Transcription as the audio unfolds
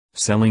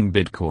Selling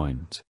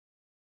Bitcoins.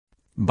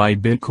 By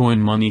Bitcoin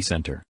Money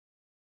Center.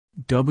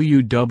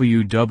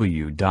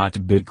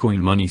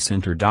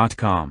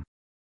 www.bitcoinmoneycenter.com.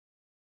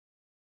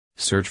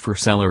 Search for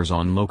sellers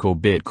on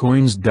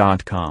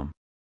localbitcoins.com.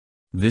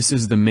 This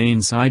is the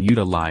main site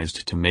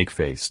utilized to make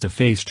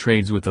face-to-face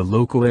trades with a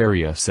local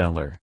area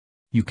seller.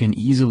 You can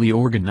easily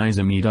organize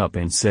a meetup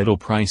and settle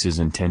prices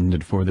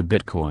intended for the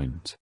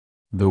Bitcoins.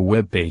 The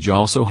webpage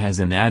also has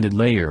an added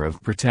layer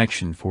of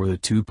protection for the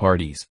two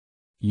parties.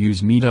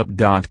 Use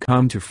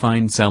meetup.com to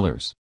find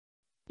sellers.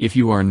 If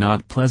you are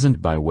not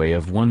pleasant by way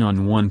of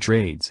one-on-one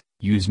trades,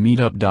 use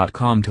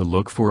meetup.com to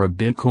look for a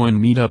Bitcoin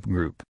meetup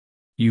group.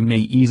 You may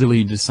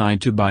easily decide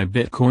to buy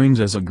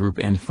Bitcoins as a group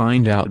and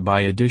find out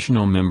by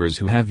additional members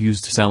who have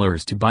used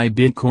sellers to buy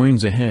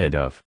Bitcoins ahead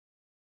of.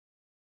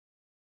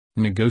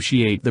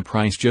 Negotiate the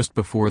price just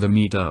before the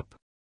meetup.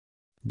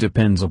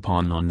 Depends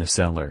on the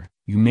seller.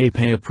 You may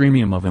pay a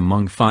premium of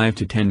among 5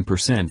 to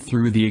 10%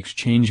 through the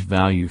exchange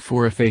value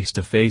for a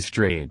face-to-face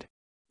trade.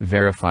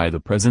 Verify the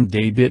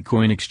present-day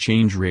Bitcoin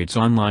exchange rates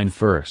online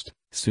first,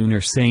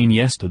 sooner saying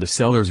yes to the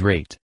seller's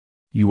rate.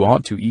 You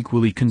ought to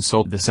equally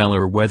consult the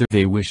seller whether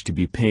they wish to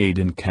be paid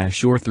in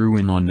cash or through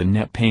an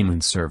on-the-net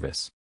payment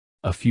service.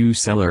 A few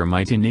seller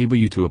might enable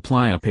you to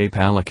apply a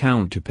PayPal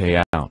account to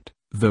pay out,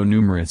 though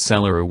numerous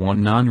seller want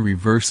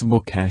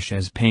non-reversible cash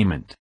as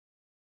payment.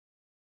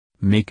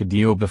 Make a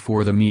deal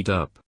before the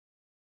meetup.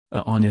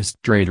 A honest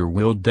trader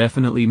will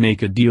definitely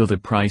make a deal the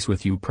price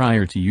with you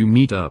prior to you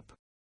meet up.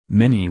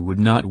 Many would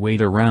not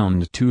wait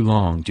around too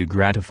long to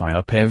gratify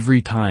up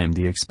every time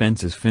the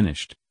expense is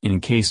finished, in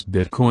case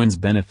Bitcoin's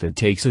benefit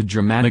takes a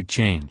dramatic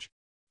change.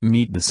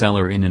 Meet the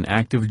seller in an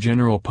active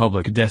general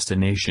public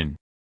destination.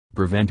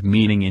 Prevent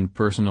meeting in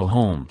personal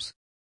homes.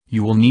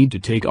 You will need to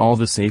take all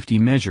the safety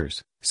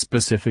measures,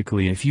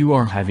 specifically if you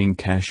are having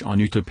cash on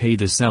you to pay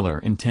the seller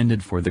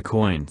intended for the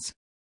coins.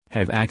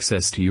 Have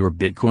access to your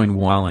Bitcoin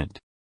wallet.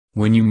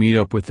 When you meet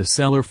up with the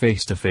seller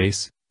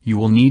face-to-face, you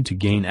will need to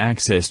gain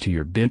access to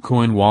your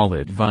Bitcoin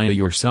wallet via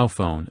your cell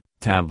phone,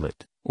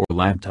 tablet, or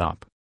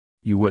laptop.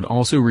 You would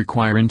also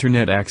require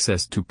internet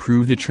access to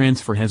prove the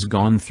transfer has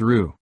gone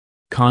through.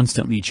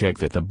 Constantly check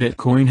that the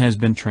Bitcoin has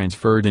been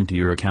transferred into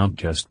your account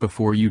just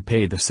before you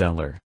pay the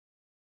seller.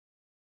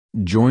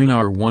 Join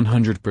our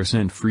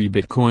 100% free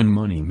Bitcoin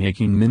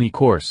money-making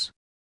mini-course.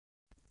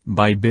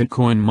 By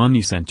Bitcoin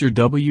Money Center.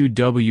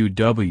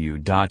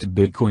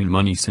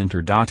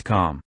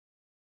 www.bitcoinmoneycenter.com.